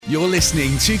You're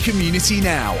listening to Community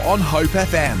Now on Hope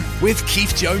FM with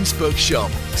Keith Jones Bookshop,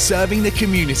 serving the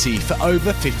community for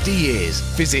over 50 years.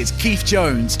 Visit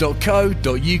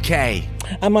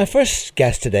keithjones.co.uk. And my first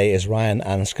guest today is Ryan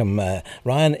Anscombe.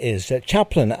 Ryan is a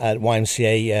chaplain at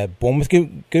YMCA Bournemouth.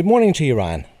 Good morning to you,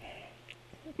 Ryan.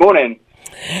 Morning.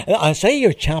 I say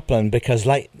you're chaplain because,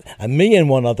 like a million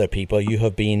one other people,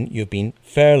 you've been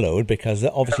furloughed because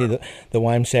obviously the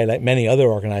YMCA, like many other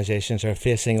organisations, are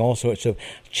facing all sorts of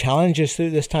challenges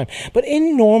through this time. But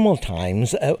in normal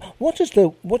times, what does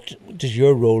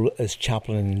your role as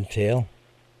chaplain entail?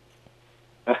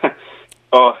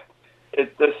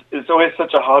 It's always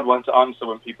such a hard one to answer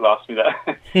when people ask me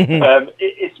that.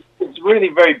 It's really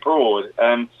very broad.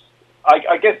 I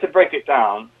guess to break it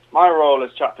down, my role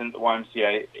as chaplain at the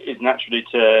YMCA is naturally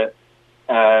to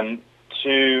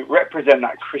represent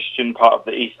that Christian part of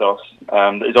the ethos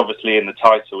that is obviously in the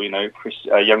title,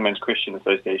 Young Men's Christian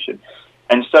Association.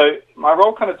 And so my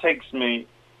role kind of takes me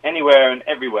anywhere and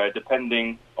everywhere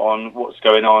depending on what's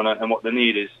going on and what the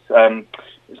need is. So,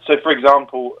 for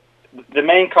example, the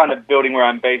main kind of building where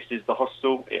I'm based is the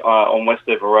hostel on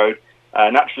Westover Road,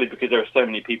 naturally because there are so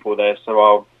many people there, so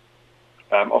I'll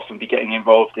often be getting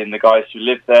involved in the guys who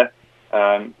live there.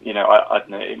 I don't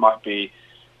know, it might be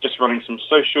just running some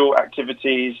social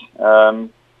activities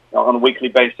on a weekly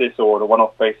basis or on a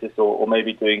one-off basis, or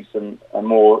maybe doing some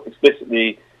more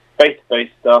explicitly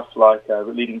faith-based stuff like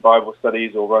leading Bible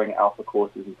studies or running alpha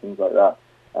courses and things like that.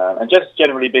 And just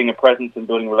generally being a presence and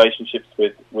building relationships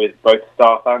with both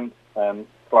staff and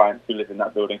clients who live in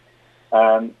that building.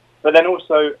 But then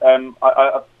also,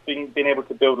 I've been able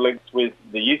to build links with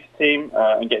the youth team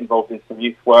and get involved in some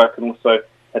youth work, and also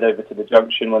head over to the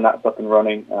Junction when that's up and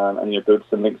running, and build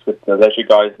some links with the leisure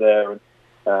guys there,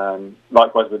 and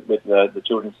likewise with the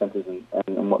children's centres and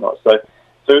whatnot. So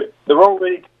the role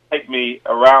really can take me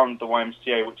around the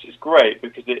YMCA, which is great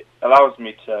because it allows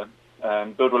me to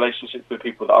build relationships with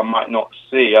people that I might not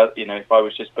see, if I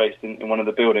was just based in one of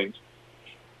the buildings.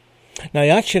 Now,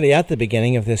 actually, at the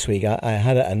beginning of this week, I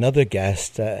had another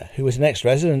guest who was an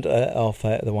ex-resident of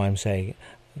the YMCA,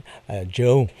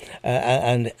 Joe,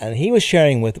 and he was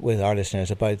sharing with our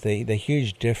listeners about the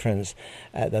huge difference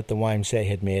that the YMCA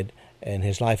had made in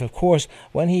his life. Of course,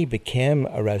 when he became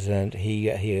a resident,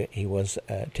 he was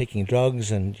taking drugs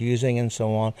and using and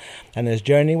so on, and his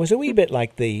journey was a wee bit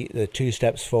like the 2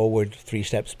 steps forward, 3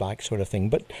 steps back sort of thing.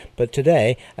 But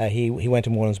today he went to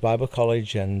Morelands Bible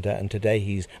College, and today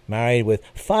he's married with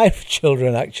 5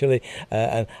 children actually,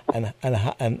 and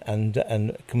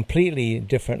completely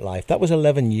different life. That was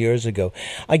 11 years ago.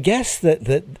 I guess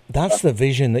that's the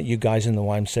vision that you guys in the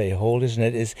YMCA hold, isn't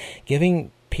it? Is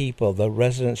giving people, the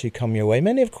residents who come your way,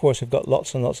 many of course have got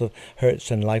lots and lots of hurts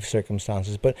and life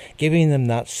circumstances, but giving them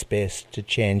that space to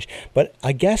change. But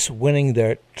I guess winning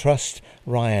their trust,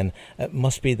 Ryan,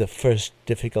 must be the first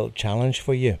difficult challenge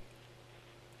for you.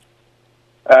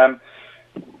 To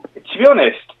be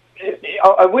honest,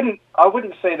 I wouldn't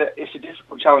say that it's a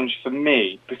difficult challenge for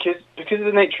me because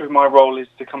the nature of my role is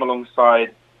to come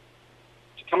alongside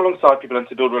people and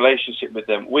to build relationship with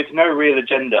them with no real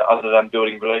agenda other than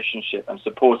building relationship and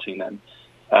supporting them.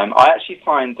 I actually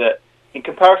find that in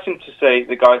comparison to, say,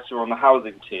 the guys who are on the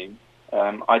housing team,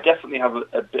 I definitely have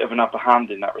a bit of an upper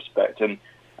hand in that respect. And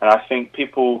I think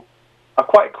people are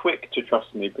quite quick to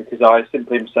trust me because I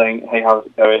simply am saying, hey, how's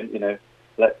it going?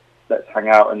 Let's hang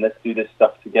out and let's do this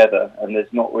stuff together. And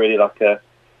there's not really like a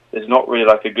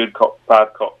good cop,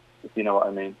 bad cop, if you know what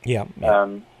I mean. Yeah.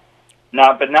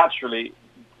 But naturally,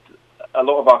 a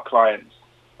lot of our clients,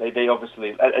 they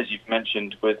obviously, as you've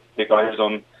mentioned with the guy who's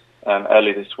on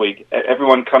earlier this week,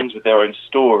 everyone comes with their own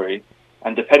story,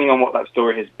 and depending on what that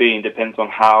story has been, depends on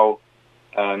what's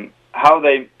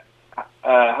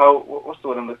the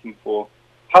word I'm looking for?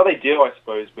 How they deal, I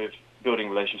suppose, with building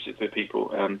relationships with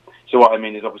people. So what I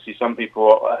mean is, obviously, some people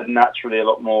are naturally a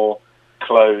lot more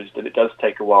closed, and it does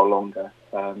take a while longer.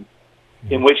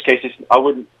 In which case,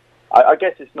 I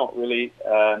guess it's not really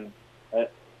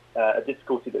a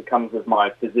difficulty that comes with my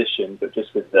position, but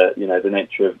just with the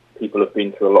nature of people have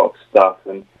been through a lot of stuff,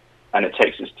 and it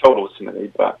takes its toll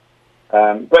ultimately. But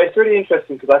it's really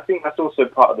interesting because I think that's also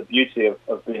part of the beauty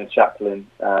of being a chaplain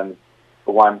for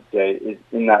YMCA is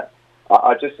in that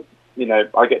I just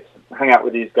I get to hang out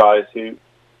with these guys who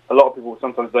a lot of people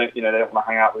sometimes don't they don't want to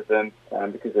hang out with them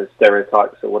because there's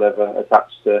stereotypes or whatever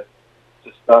attached to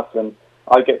stuff, and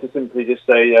I get to simply just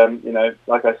say,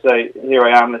 like I say, here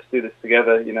I am, let's do this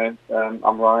together,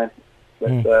 I'm Ryan,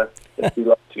 let's do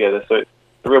life together. So it's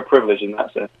a real privilege in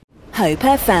that sense. Hope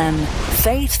FM,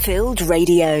 faith-filled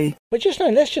radio. But just now,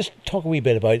 let's just talk a wee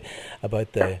bit about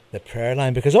the prayer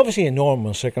line, because obviously in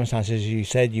normal circumstances, you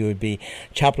said you would be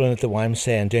chaplain at the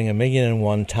YMCA and doing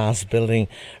 1,000,001 tasks, building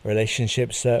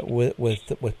relationships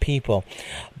with people.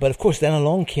 But of course, then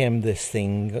along came this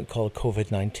thing called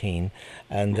COVID-19,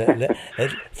 and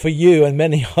for you and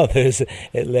many others,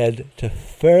 it led to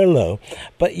furlough.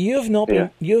 But you've not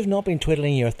been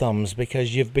twiddling your thumbs,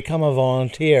 because you've become a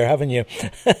volunteer, haven't you?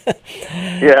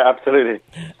 Yeah, absolutely.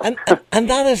 And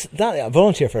that is. That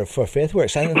volunteer for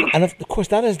FaithWorks, and of course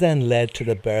that has then led to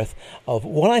the birth of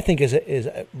what I think is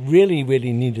a really,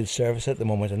 really needed service at the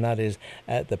moment, and that is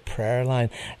the prayer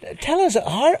line. Tell us,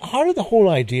 how did the whole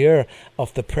idea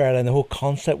of the prayer line, the whole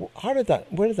concept, where did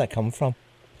that come from?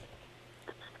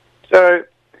 So,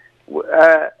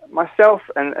 myself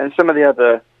and some of the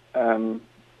other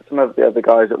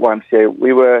guys at YMCA,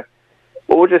 we were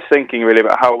all just thinking really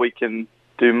about how we can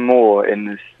do more in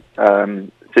this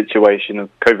situation of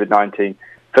COVID-19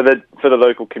 for the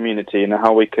local community, and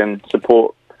how we can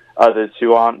support others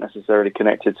who aren't necessarily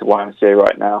connected to YMCA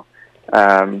right now.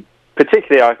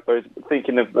 Particularly, I suppose,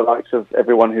 thinking of the likes of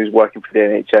everyone who's working for the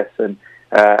NHS and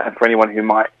for anyone who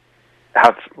might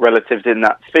have relatives in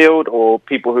that field, or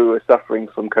people who are suffering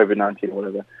from COVID-19 or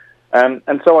whatever.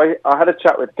 And so I had a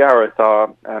chat with Gareth,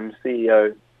 our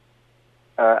CEO,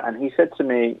 and he said to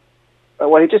me,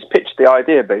 well, he just pitched the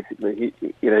idea, basically.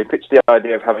 He pitched the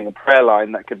idea of having a prayer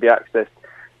line that could be accessed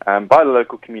by the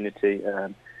local community,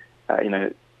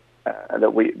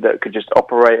 that could just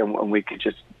operate, and we could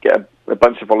just get a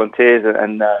bunch of volunteers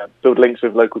and build links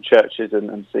with local churches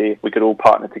and see if we could all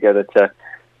partner together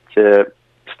to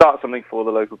start something for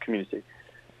the local community.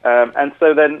 And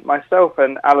so then myself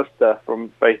and Alistair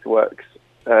from FaithWorks,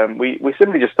 we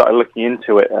simply just started looking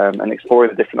into it and exploring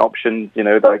the different options,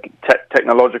 like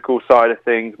technological side of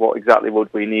things. What exactly would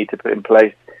we need to put in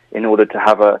place in order to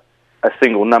have a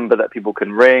single number that people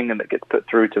can ring and that gets put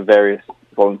through to various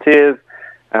volunteers,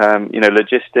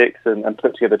 logistics and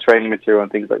put together training material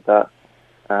and things like that.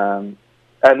 And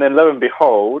then lo and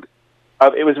behold,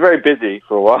 it was very busy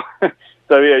for a while.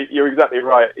 So yeah, you're exactly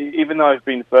right. Even though I've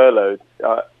been furloughed,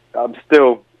 I'm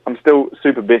still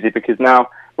super busy, because now,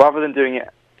 rather than doing it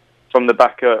from the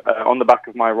back on the back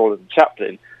of my role as a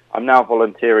chaplain, I'm now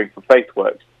volunteering for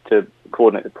FaithWorks to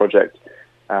coordinate the project.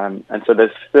 And so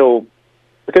there's still,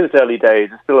 because it's early days,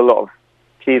 there's still a lot of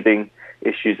teething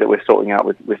issues that we're sorting out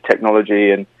with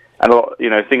technology, and a lot,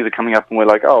 things are coming up, and we're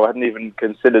like, oh, I hadn't even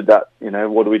considered that.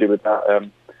 What do we do with that?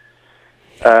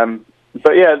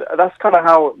 But yeah, that's kind of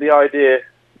how the idea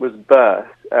was birthed,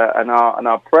 and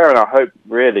our prayer and our hope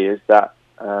really is that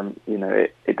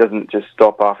it doesn't just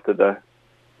stop after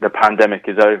the pandemic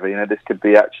is over. This could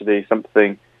be actually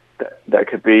something that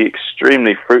could be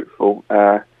extremely fruitful,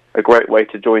 a great way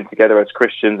to join together as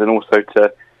Christians, and also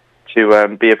to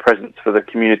be a presence for the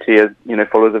community as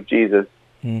followers of Jesus.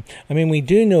 I mean, we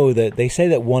do know that they say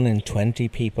that 1 in 20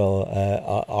 people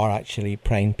are actually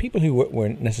praying, people who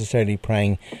weren't necessarily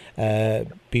praying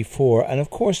before. And of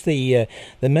course, the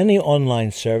many online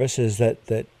services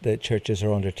that churches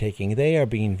are undertaking, they are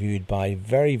being viewed by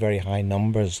very, very high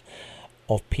numbers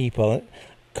of people.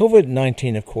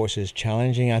 COVID-19, of course, is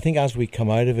challenging. I think as we come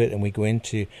out of it and we go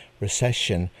into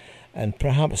recession, and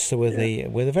perhaps with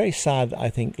a very sad, I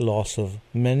think, loss of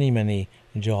many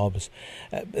jobs,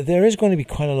 there is going to be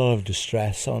quite a lot of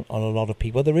distress on a lot of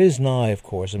people. There is now, of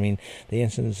course, the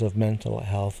incidence of mental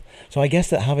health. So I guess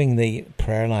that having the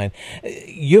prayer line,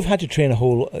 you've had to train a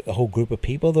whole group of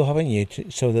people, though, haven't you,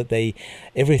 so that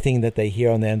everything that they hear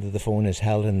on the end of the phone is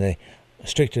held in the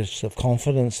strictest of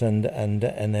confidence, and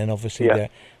then obviously they're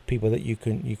people that you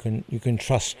can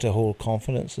trust to hold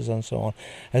confidences and so on.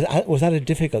 Was that a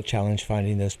difficult challenge,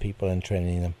 finding those people and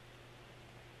training them?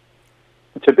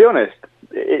 To be honest,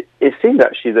 it seemed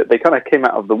actually that they kind of came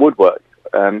out of the woodwork.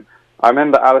 I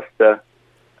remember Alistair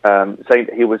saying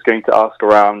that he was going to ask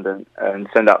around and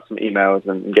send out some emails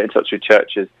and get in touch with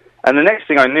churches. And the next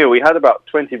thing I knew, we had about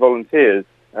 20 volunteers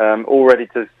all ready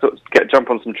to sort of jump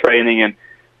on some training and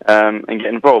get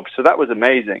involved. So that was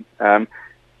amazing.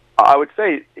 I would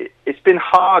say it's been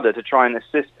harder to try and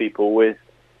assist people with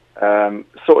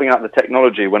sorting out the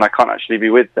technology when I can't actually be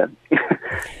with them.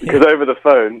 Because over the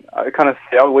phone, I kind of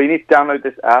say, oh, well, you need to download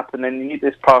this app, and then you need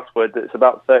this password that's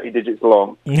about 30 digits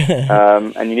long.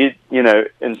 And you need,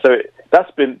 and so that's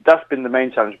been the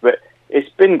main challenge. But it's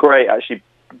been great, actually.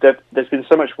 There's been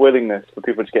so much willingness for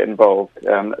people to get involved,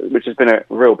 which has been a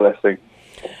real blessing.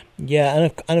 Yeah,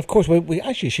 and of course, we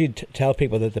actually should tell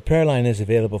people that the prayer line is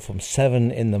available from 7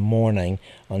 in the morning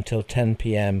until 10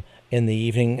 p.m. in the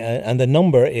evening, and the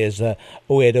number is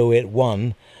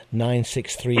 08081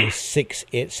 963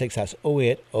 686. That's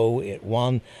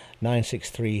 08081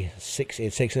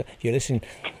 963-686. If you're listening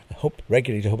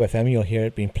regularly to Hope FM, you'll hear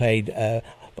it being played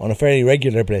on a fairly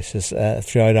regular basis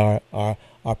throughout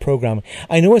our programme.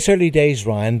 I know it's early days,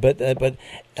 Ryan, but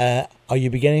are you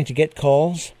beginning to get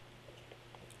calls?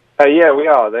 Yeah, we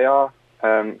are. They are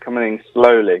coming in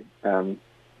slowly,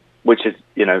 which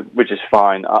is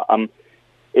fine.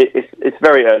 It's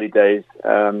very early days,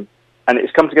 and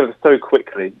it's come together so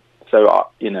quickly. So I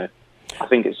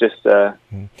think it's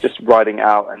just riding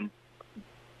out and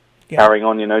carrying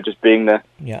on, just being there.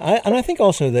 Yeah, and I think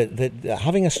also that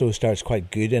having a slow start is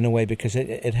quite good in a way, because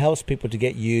it helps people to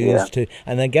get used to,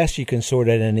 and I guess you can sort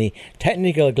out any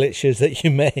technical glitches that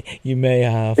you may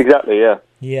have. Exactly. Yeah.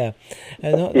 Yeah,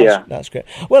 that's great.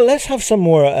 Well, let's have some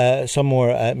more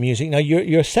music now.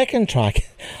 Your second track,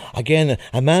 again,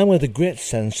 a man with a great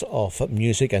sense of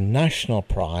music and national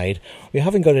pride. You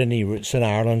haven't got any roots in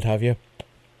Ireland, have you?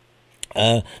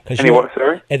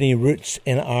 Any roots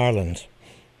in Ireland?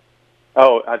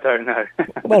 Oh, I don't know.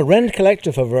 Well, Rend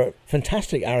Collective are a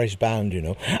fantastic Irish band,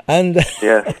 and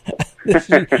yeah.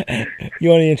 You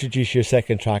want to introduce your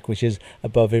second track, which is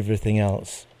Above Everything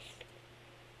Else.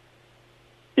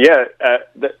 Yeah,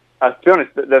 to be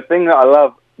honest, the thing that I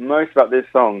love most about this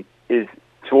song is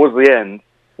towards the end,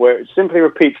 where it simply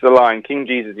repeats the line, "King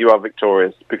Jesus, you are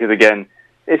victorious," because again,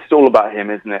 it's all about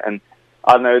him, isn't it? And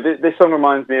I don't know, this song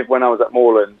reminds me of when I was at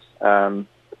Moorlands,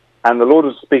 and the Lord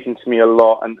was speaking to me a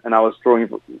lot, and I was drawing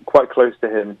quite close to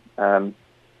him. That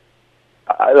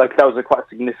was quite a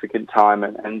significant time,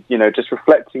 and just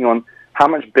reflecting on how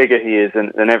much bigger he is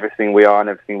than everything we are and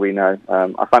everything we know.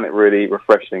 I find it really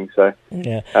refreshing. So,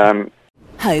 yeah.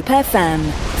 Hope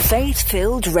FM,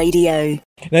 faith-filled radio.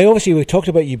 Now, obviously, we've talked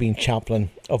about you being chaplain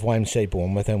of YMCA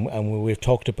Bournemouth, and we've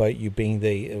talked about you being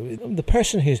the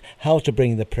person who's helped to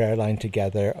bring the prayer line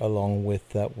together along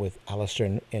with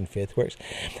Alistair in FaithWorks.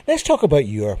 Let's talk about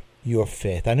your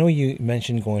faith. I know you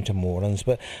mentioned going to Moorlands,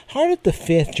 but how did the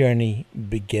faith journey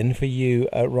begin for you,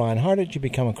 Ryan? How did you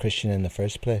become a Christian in the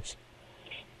first place?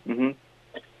 Mm-hmm.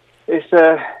 It's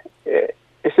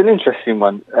an interesting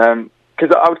one,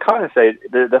 because I would kind of say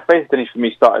the faith journey for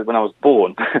me started when I was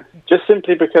born, just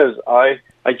simply because I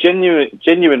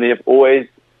genuinely have always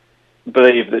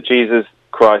believed that Jesus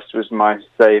Christ was my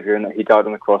saviour and that he died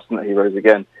on the cross and that he rose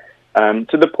again,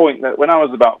 to the point that when I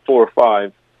was about 4 or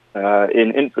 5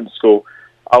 in infant school,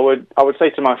 I would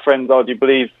say to my friends, "Oh, do you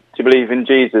believe in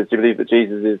Jesus? Do you believe that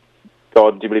Jesus is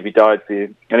God? Do you believe he died for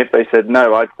you?" And if they said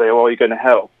no, I'd say, "Oh, you're going to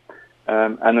hell."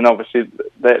 And then obviously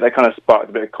they kind of sparked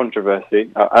a bit of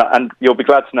controversy. And you'll be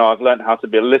glad to know I've learned how to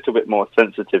be a little bit more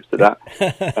sensitive to that.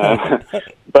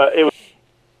 But it was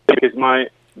because my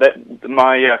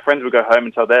friends would go home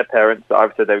and tell their parents that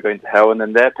I've said they were going to hell, and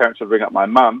then their parents would ring up my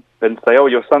mum and say, "Oh,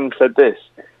 your son said this."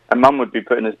 And mum would be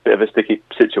put in a bit of a sticky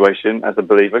situation as a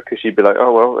believer, because she'd be like,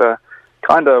 "Oh, well,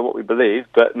 kind of what we believe,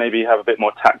 but maybe have a bit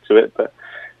more tact to it." But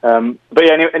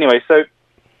yeah, anyway, so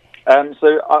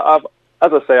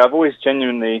I've always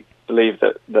genuinely believed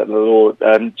that the Lord,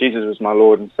 Jesus was my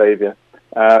Lord and Saviour.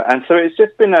 And so it's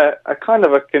just been a kind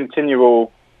of a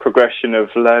continual progression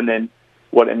of learning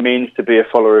what it means to be a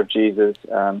follower of Jesus.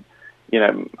 Going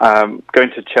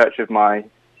to church with my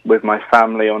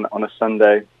family on a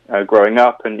Sunday, growing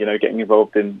up, and getting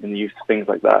involved in youth, things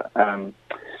like that.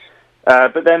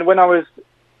 But then when I was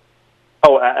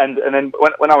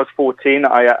when I was 14,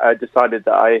 I decided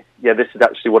that this is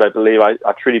actually what I believe.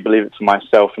 I truly believe it for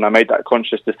myself, and I made that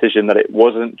conscious decision that it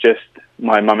wasn't just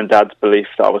my mum and dad's belief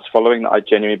that I was following, that I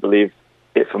genuinely believed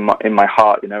it in my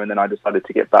heart, and then I decided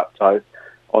to get baptized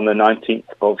on the 19th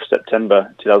of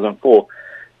September 2004.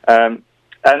 And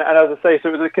as I say, so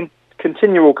it was a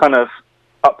continual kind of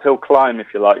uphill climb,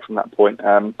 if you like, from that point.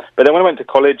 But then when I went to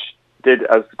college, did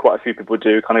as quite a few people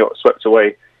do, kind of got swept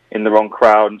away in the wrong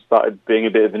crowd and started being a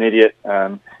bit of an idiot.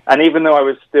 And even though I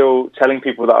was still telling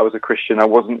people that I was a Christian, I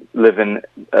wasn't living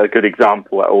a good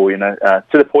example at all, to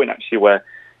the point actually where,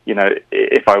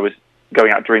 if I was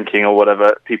going out drinking or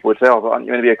whatever, people would say, "Oh, but aren't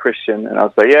you going to be a Christian?" And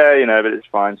I'd say, "Yeah, but it's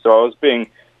fine." So I was being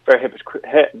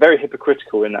very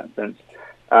hypocritical in that sense.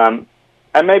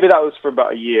 And maybe that was for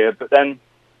about a year, but then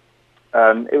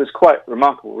it was quite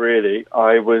remarkable, really.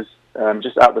 I was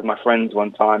just out with my friends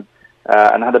one time,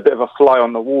 and had a bit of a fly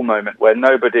on the wall moment where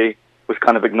nobody was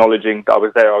kind of acknowledging that I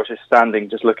was there. I was just standing,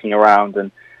 just looking around,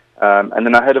 and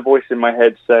then I heard a voice in my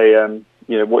head say,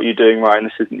 "What are you doing, Ryan?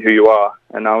 This isn't who you are."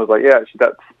 And I was like, "Yeah, actually,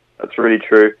 that's really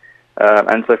true."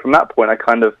 And so from that point, I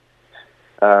kind of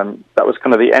that was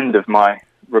kind of the end of my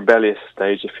rebellious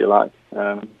stage, if you like.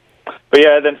 But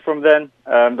yeah, then from then,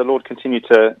 the Lord continued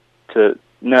to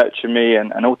nurture me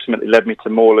and ultimately led me to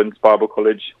Moorlands Bible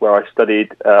College, where I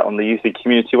studied on the Youth and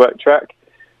Community Work track.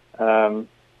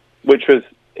 which was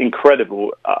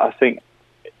incredible. I think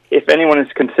if anyone is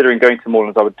considering going to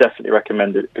Moorlands, I would definitely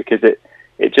recommend it, because it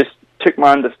just took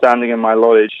my understanding and my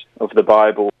knowledge of the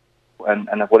Bible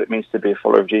and of what it means to be a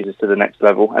follower of Jesus to the next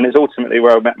level. And it's ultimately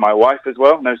where I met my wife as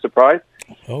well, no surprise.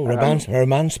 Oh,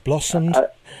 romance blossomed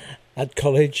at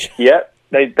college. Yeah,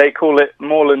 they call it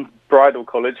Moorlands Bridal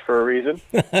College for a reason.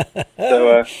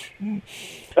 So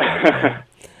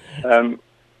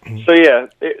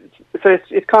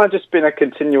it's kind of just been a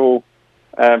continual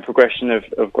progression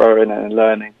of growing and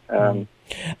learning. And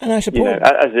I suppose,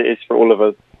 as it is for all of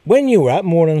us. When you were at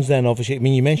Moorlands then, obviously, I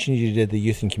mean, you mentioned you did the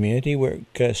youth and community work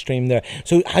stream there.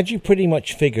 So had you pretty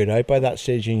much figured out by that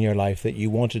stage in your life that you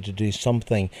wanted to do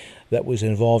something that was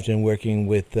involved in working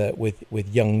with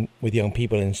young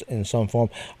people in some form,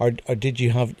 or did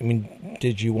you have? I mean,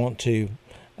 did you want to?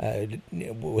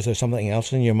 Was there something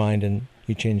else in your mind and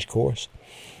you changed course?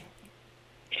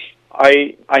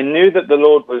 I knew that the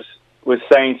Lord was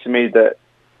saying to me that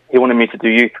He wanted me to do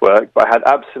youth work, but I had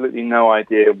absolutely no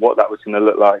idea what that was going to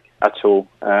look like at all.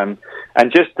 And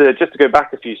just to go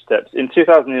back a few steps, in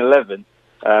 2011,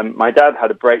 my dad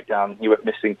had a breakdown. He went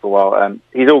missing for a while.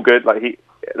 He's all good,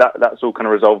 that's all kind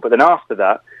of resolved. But then after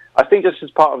that, I think just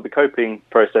as part of the coping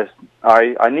process,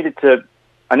 I needed to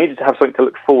have something to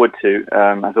look forward to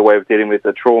as a way of dealing with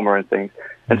the trauma and things.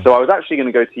 And so I was actually going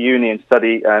to go to uni and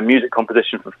study music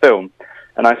composition for film.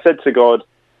 And I said to God,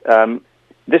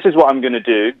 this is what I'm going to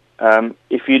do.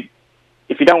 If you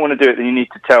don't want to do it, then you need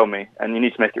to tell me, and you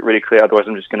need to make it really clear. Otherwise,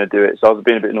 I'm just going to do it. So I was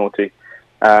being a bit naughty.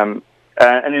 And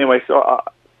anyway, so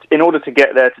in order to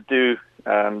get there to do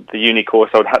the uni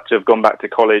course, I would have to have gone back to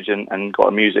college and got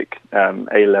a music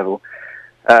A level.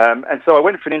 And so I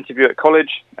went for an interview at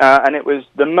college, and it was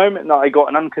the moment that I got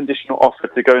an unconditional offer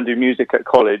to go and do music at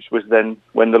college was then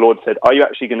when the Lord said, "Are you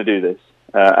actually going to do this?"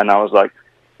 And I was like,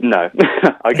 "No,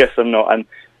 I guess I'm not."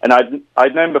 And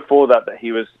I'd known before that he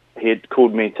had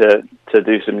called me to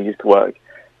do some youth work,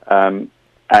 and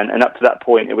up to that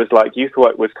point, it was like youth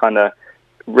work was kind of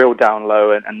real down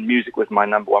low, and music was my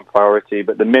number one priority.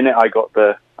 But the minute I got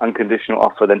the unconditional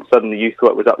offer, then suddenly youth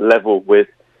work was up level with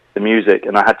the music,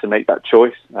 and I had to make that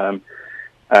choice. And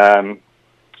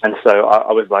so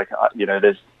I was like,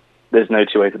 there's no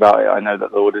two ways about it. I know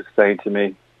that the Lord is saying to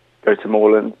me, go to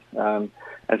Moorlands.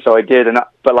 And so I did.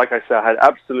 But like I said, I had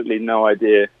absolutely no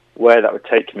idea where that would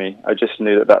take me. I just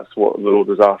knew that that's what the Lord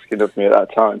was asking of me at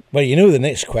that time. Well, you know the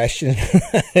next question.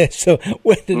 So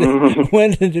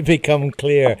when did it become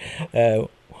clear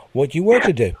what you were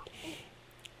to do?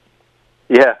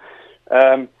 Yeah.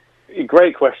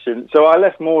 Great question. So I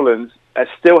left Moorlands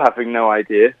still having no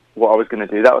idea what I was going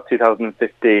to do. That was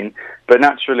 2015. But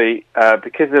naturally,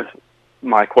 because of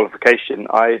my qualification,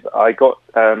 I got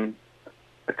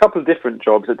a couple of different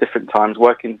jobs at different times,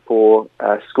 working for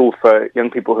a school for young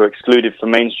people who are excluded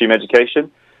from mainstream education.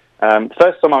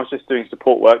 First time I was just doing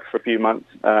support work for a few months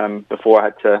before I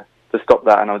had to stop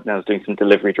that, and I was doing some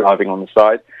delivery driving on the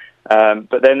side.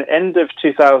 But then end of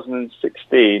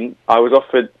 2016, I was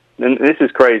offered, and this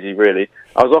is crazy really,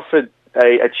 I was offered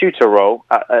a tutor role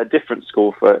at a different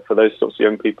school for those sorts of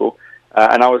young people.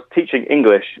 And I was teaching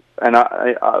English, and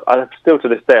I still to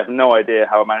this day have no idea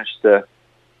how I managed to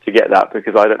get that,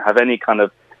 because I don't have any kind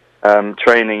of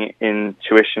training in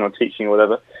tuition or teaching or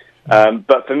whatever.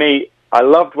 But for me, I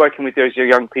loved working with those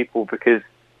young people because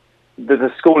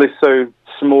the school is so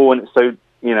small and it's so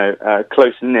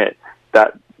close knit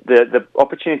that the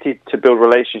opportunity to build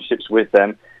relationships with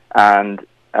them and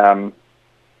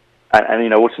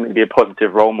ultimately be a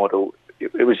positive role model,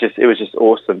 it was just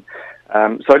awesome.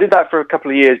 So I did that for a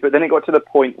couple of years, but then it got to the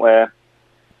point where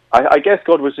I guess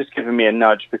God was just giving me a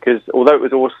nudge, because although it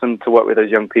was awesome to work with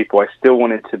those young people, I still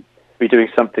wanted to be doing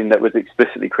something that was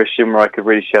explicitly Christian, where I could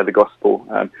really share the gospel.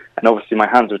 And obviously my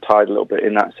hands were tied a little bit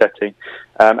in that setting.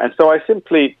 And so I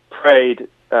simply prayed.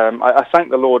 I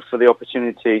thanked the Lord for the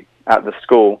opportunity at the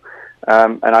school.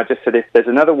 And I just said, if there's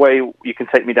another way you can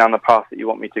take me down the path that you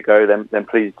want me to go, then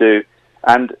please do.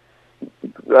 And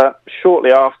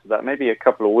shortly after that, maybe a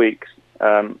couple of weeks,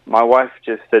 my wife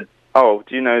just said, "Oh,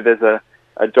 do you know there's a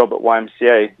job at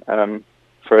YMCA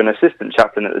for an assistant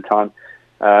chaplain at the time?"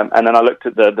 And then I looked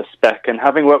at the spec, and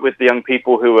having worked with the young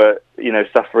people who were,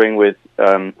 suffering with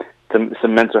some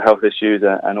mental health issues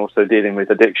and also dealing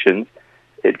with addictions,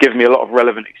 it gave me a lot of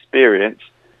relevant experience.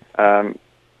 And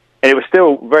it was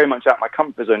still very much out my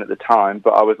comfort zone at the time,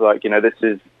 but I was like,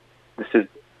 this is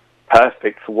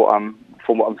perfect for what I'm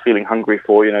feeling hungry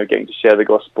for. Getting to share the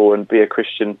gospel and be a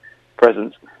Christian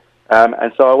presence.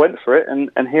 And so I went for it, and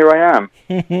here I am.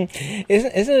 Isn't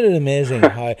it amazing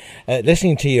how,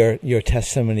 listening to your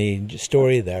testimony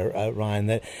story there, Ryan,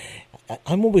 that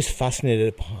I'm always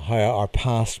fascinated how our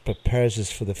past prepares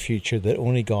us for the future that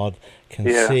only God can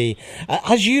see.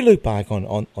 As you look back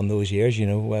on those years, you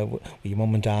know, with your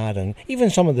mum and dad, and even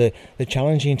some of the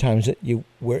challenging times that you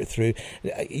worked through,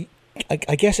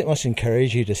 I guess it must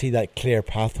encourage you to see that clear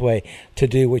pathway to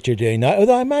do what you're doing now.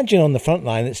 Although I imagine on the front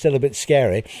line it's still a bit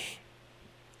scary.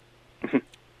 For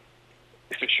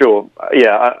sure.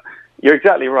 You're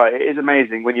exactly right. It is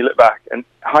amazing when you look back, and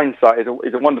hindsight is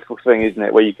a wonderful thing, isn't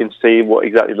it? Where you can see what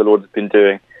exactly the Lord has been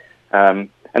doing, and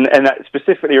that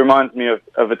specifically reminds me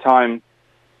of a time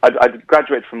I'd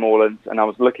graduated from Moorlands, and I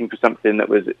was looking for something that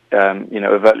was,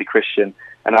 overtly Christian,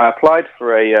 and I applied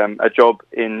for a job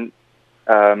in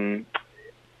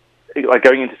like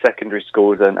going into secondary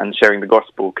schools and sharing the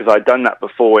gospel, because I'd done that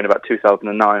before in about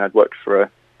 2009. I'd worked for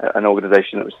an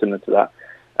organisation that was similar to that,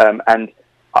 and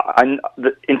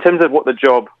in terms of what the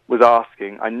job was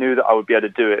asking, I knew that I would be able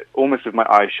to do it almost with my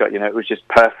eyes shut. You know, it was just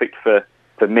perfect for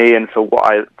me and for what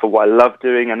I love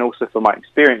doing, and also for my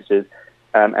experiences.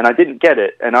 And I didn't get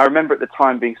it. And I remember at the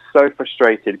time being so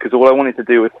frustrated, because all I wanted to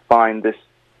do was find this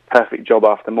perfect job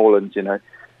after Moorlands, you know.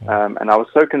 And I was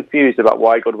so confused about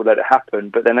why God would let it happen.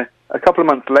 But then a couple of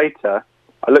months later,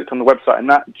 I looked on the website, and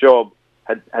that job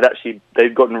had actually,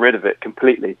 they'd gotten rid of it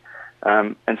completely.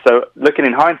 And so looking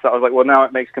in hindsight, I was like, well, now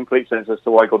it makes complete sense as to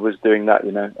why God was doing that,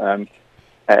 you know. And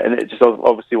it just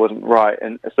obviously wasn't right.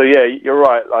 And so, yeah, you're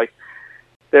right. Like,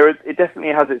 it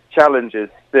definitely has its challenges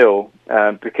still,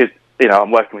 because, you know, I'm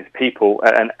working with people,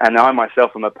 and I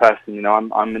myself am a person, you know,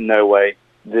 I'm in no way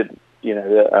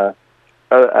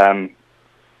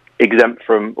exempt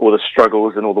from all the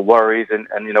struggles and all the worries and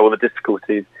you know, all the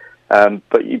difficulties.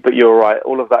 But you're right,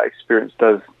 all of that experience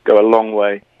does go a long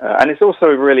way. And it's also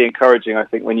really encouraging, I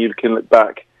think, when you can look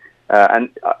back and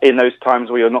in those times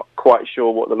where you're not quite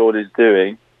sure what the Lord is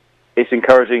doing, it's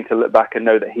encouraging to look back and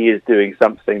know that He is doing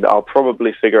something that I'll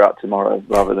probably figure out tomorrow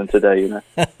rather than today, you know.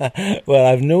 Well,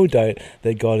 I've no doubt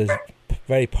that God is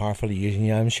very powerfully using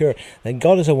you. I'm sure that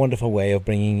God is a wonderful way of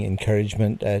bringing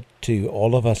encouragement to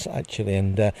all of us, actually,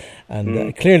 and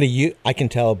clearly, I can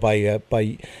tell by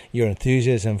your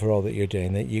enthusiasm for all that you're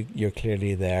doing that you're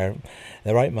clearly there,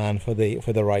 the right man for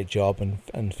the right job,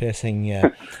 and facing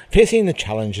the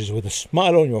challenges with a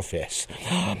smile on your face.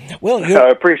 Well, I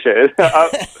appreciate it.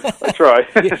 I try.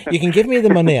 You can give me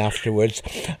the money afterwards.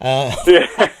 Got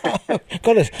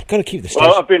to keep the station.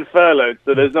 Well, I've been furloughed,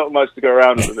 so there's not much to go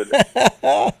around at the minute.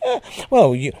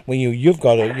 Well, you've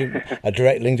got a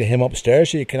direct link to him upstairs,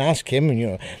 so you can ask him, and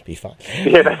you'll be fine.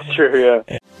 Yeah, that's true. Yeah.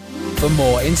 For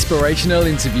more inspirational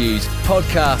interviews,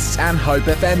 podcasts, and Hope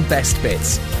FM best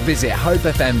bits, visit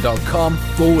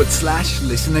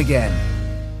hopefm.com/listen again.